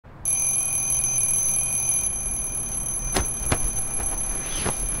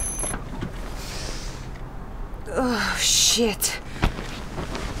Shit.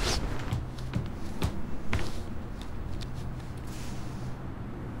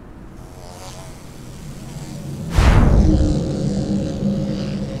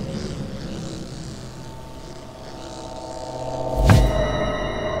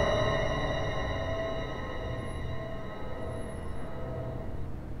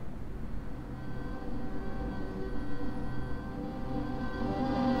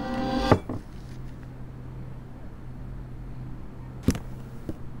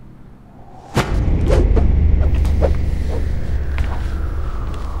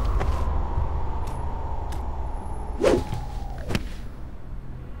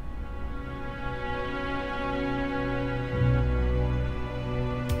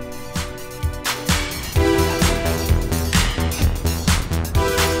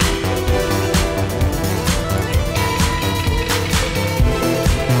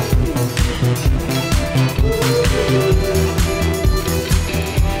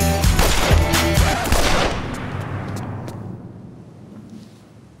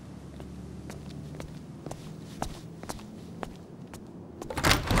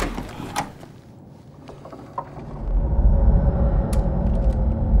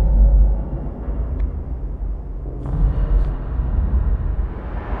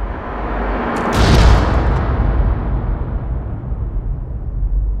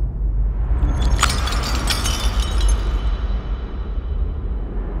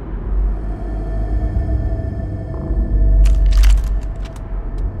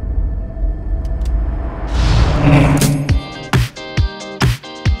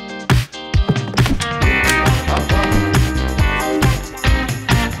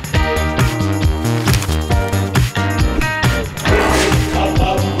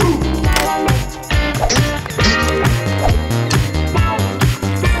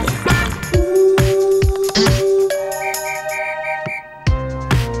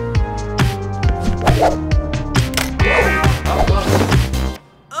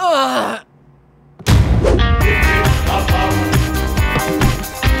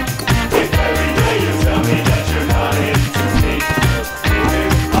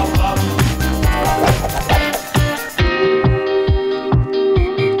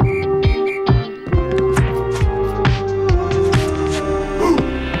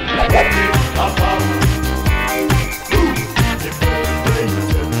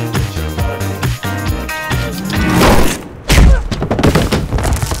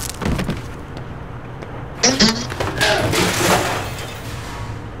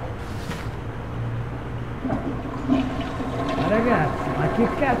 Ragazzi, ma che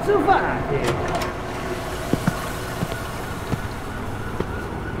cazzo fate?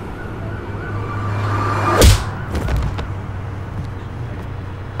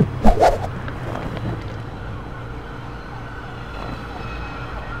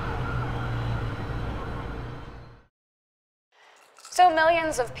 So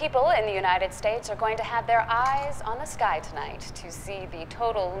millions of people in the United States are going to have their eyes on the sky tonight to see the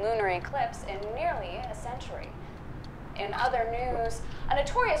total lunar eclipse in nearly a century. In other news, a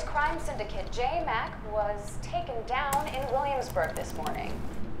notorious crime syndicate, J-Mac, was taken down in Williamsburg this morning.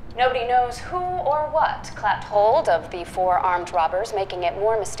 Nobody knows who or what clapped hold of the four armed robbers, making it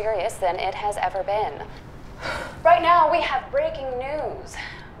more mysterious than it has ever been. Right now, we have breaking news.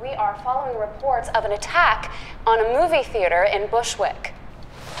 We are following reports of an attack on a movie theater in Bushwick.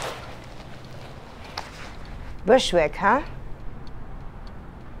 Bushwick, huh?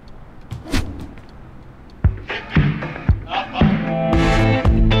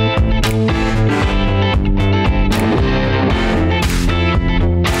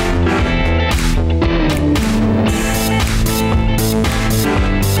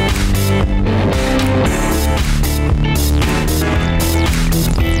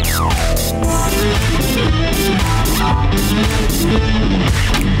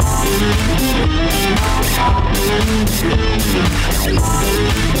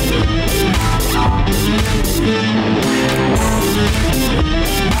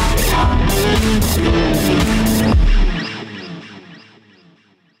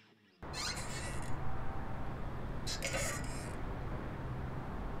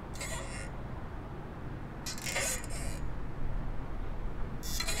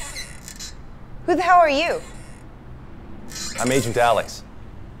 Who the hell are you? I'm Agent Alex,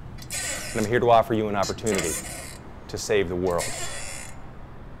 and I'm here to offer you an opportunity to save the world.